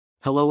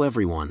Hello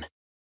everyone.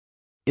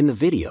 In the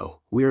video,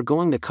 we are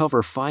going to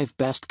cover 5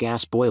 best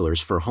gas boilers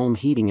for home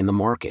heating in the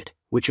market,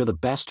 which are the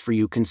best for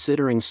you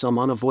considering some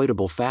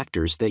unavoidable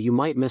factors that you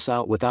might miss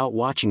out without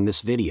watching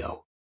this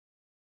video.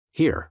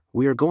 Here,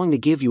 we are going to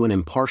give you an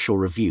impartial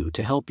review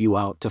to help you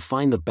out to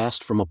find the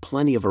best from a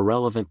plenty of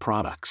irrelevant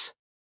products.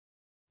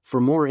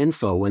 For more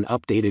info and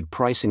updated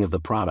pricing of the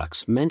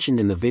products mentioned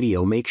in the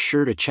video, make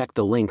sure to check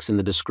the links in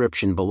the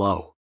description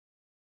below.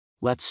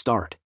 Let's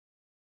start.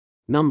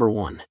 Number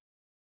 1.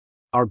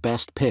 Our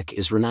best pick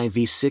is Rinnai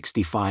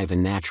V65iN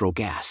Natural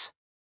Gas.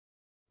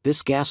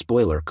 This gas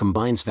boiler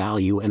combines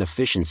value and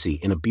efficiency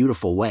in a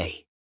beautiful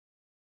way.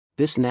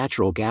 This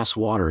natural gas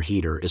water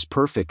heater is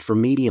perfect for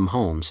medium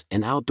homes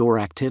and outdoor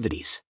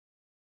activities.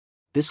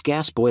 This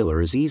gas boiler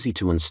is easy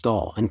to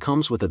install and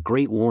comes with a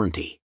great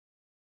warranty.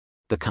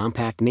 The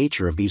compact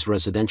nature of these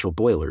residential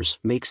boilers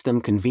makes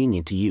them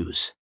convenient to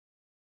use.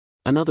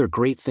 Another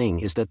great thing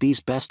is that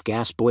these best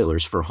gas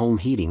boilers for home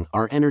heating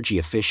are energy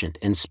efficient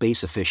and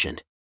space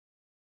efficient.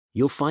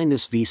 You'll find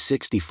this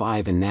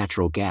V65iN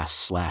Natural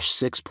Gas /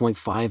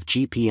 6.5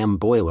 GPM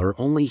boiler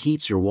only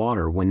heats your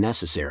water when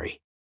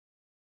necessary.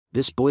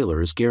 This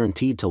boiler is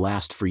guaranteed to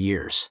last for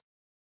years.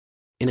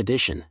 In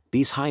addition,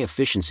 these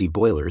high-efficiency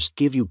boilers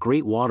give you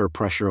great water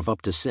pressure of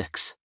up to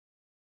 6.5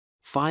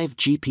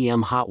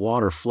 GPM hot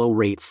water flow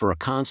rate for a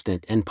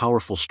constant and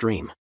powerful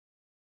stream.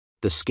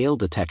 The scale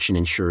detection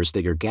ensures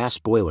that your gas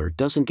boiler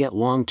doesn't get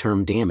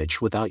long-term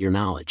damage without your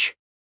knowledge.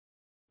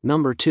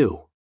 Number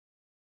 2.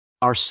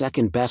 Our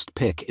second best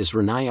pick is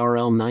Rinnai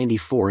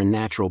RL94iN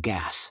Natural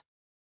Gas.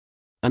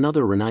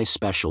 Another Rinnai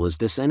special is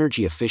this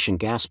energy-efficient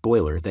gas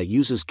boiler that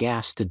uses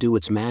gas to do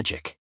its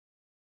magic.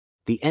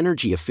 The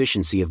energy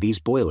efficiency of these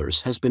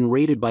boilers has been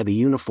rated by the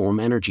Uniform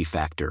Energy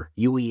Factor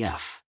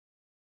 (UEF).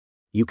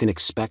 You can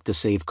expect to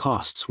save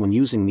costs when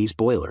using these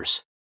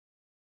boilers.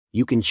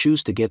 You can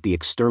choose to get the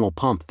external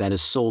pump that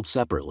is sold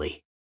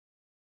separately.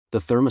 The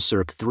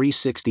ThermoCirc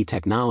 360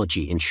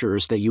 technology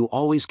ensures that you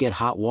always get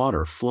hot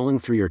water flowing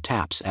through your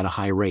taps at a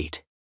high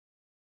rate.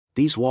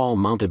 These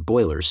wall-mounted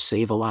boilers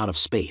save a lot of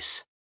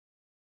space.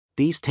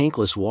 These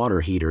tankless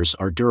water heaters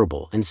are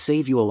durable and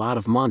save you a lot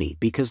of money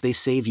because they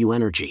save you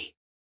energy.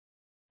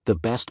 The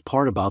best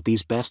part about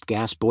these best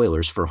gas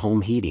boilers for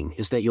home heating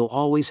is that you'll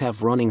always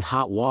have running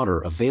hot water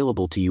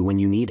available to you when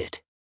you need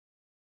it.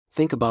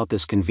 Think about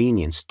this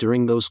convenience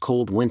during those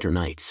cold winter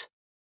nights.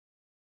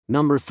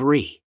 Number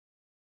 3.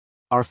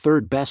 Our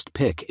third best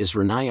pick is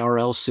Rinnai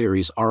RL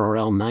Series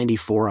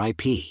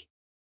RRL94iP.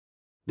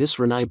 This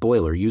Rinnai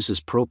boiler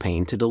uses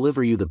propane to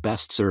deliver you the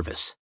best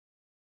service.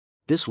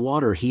 This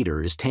water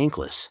heater is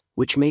tankless,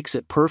 which makes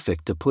it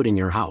perfect to put in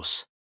your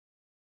house.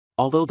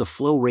 Although the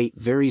flow rate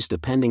varies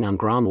depending on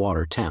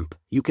groundwater temp,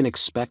 you can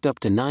expect up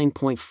to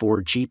 9.4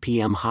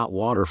 GPM hot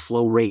water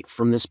flow rate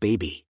from this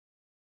baby.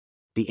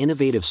 The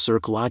innovative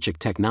CircLogic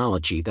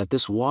technology that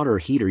this water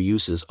heater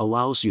uses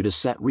allows you to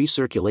set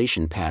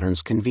recirculation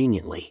patterns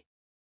conveniently.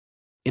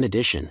 In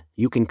addition,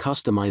 you can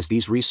customize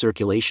these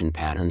recirculation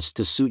patterns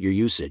to suit your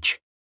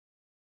usage.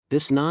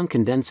 This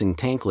non-condensing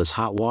tankless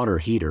hot water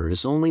heater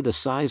is only the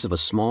size of a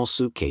small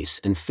suitcase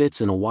and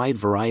fits in a wide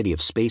variety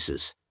of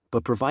spaces,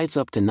 but provides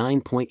up to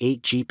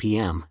 9.8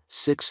 GPM,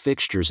 6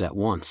 fixtures at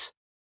once.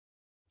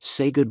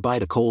 Say goodbye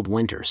to cold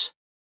winters.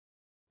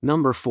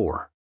 Number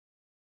 4.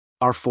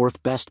 Our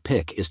fourth best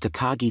pick is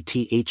Takagi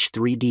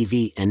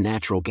TH3iN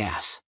Natural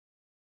Gas.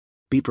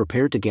 Be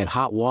prepared to get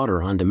hot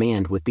water on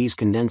demand with these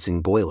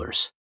condensing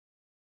boilers.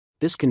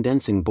 This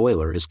condensing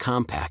boiler is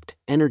compact,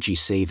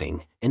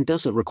 energy-saving, and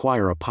doesn't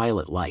require a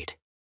pilot light.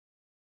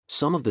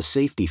 Some of the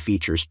safety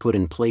features put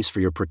in place for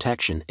your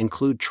protection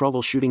include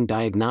troubleshooting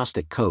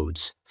diagnostic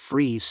codes,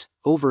 freeze,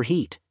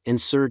 overheat, and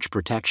surge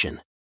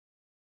protection.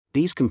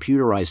 These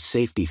computerized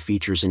safety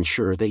features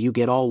ensure that you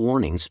get all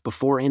warnings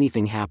before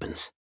anything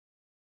happens.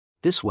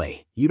 This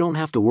way, you don't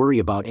have to worry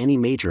about any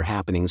major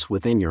happenings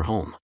within your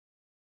home.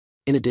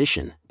 In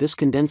addition, this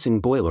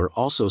condensing boiler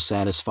also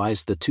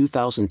satisfies the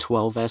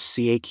 2012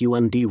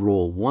 SCAQMD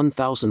Rule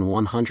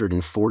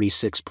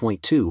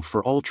 1146.2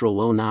 for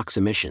ultra-low NOx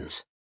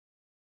emissions.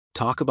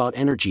 Talk about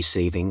energy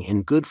saving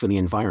and good for the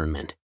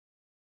environment.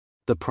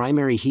 The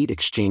primary heat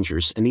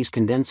exchangers in these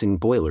condensing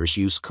boilers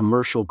use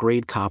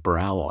commercial-grade copper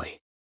alloy.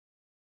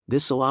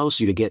 This allows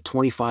you to get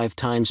 25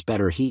 times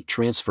better heat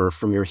transfer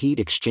from your heat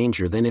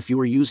exchanger than if you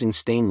were using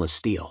stainless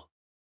steel.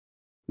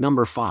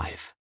 Number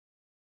 5.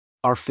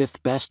 Our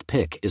fifth best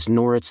pick is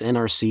Norit's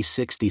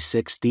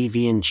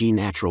NRC66iVNG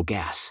Natural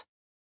Gas.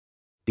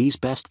 These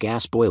best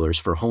gas boilers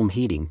for home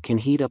heating can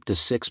heat up to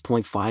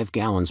 6.5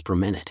 gallons per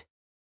minute.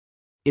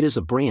 It is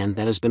a brand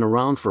that has been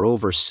around for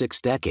over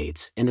 6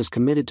 decades and is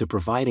committed to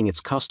providing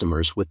its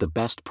customers with the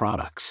best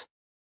products.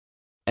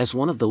 As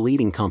one of the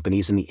leading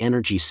companies in the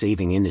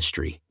energy-saving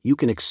industry, you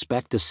can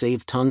expect to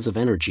save tons of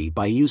energy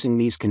by using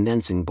these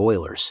condensing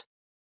boilers.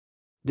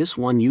 This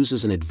one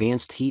uses an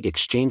advanced heat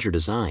exchanger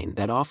design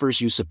that offers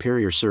you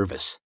superior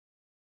service.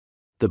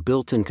 The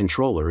built-in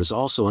controller is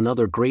also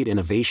another great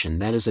innovation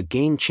that is a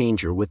game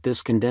changer with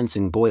this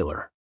condensing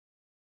boiler.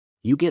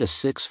 You get a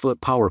 6-foot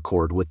power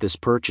cord with this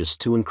purchase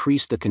to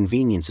increase the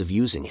convenience of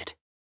using it.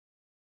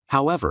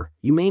 However,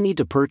 you may need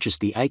to purchase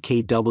the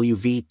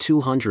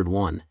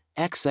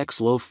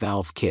IKWV201XX loaf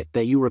valve kit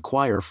that you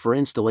require for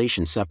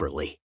installation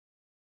separately.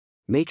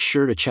 Make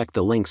sure to check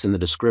the links in the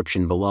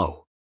description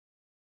below.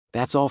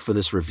 That's all for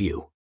this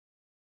review.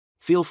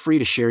 Feel free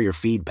to share your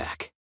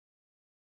feedback.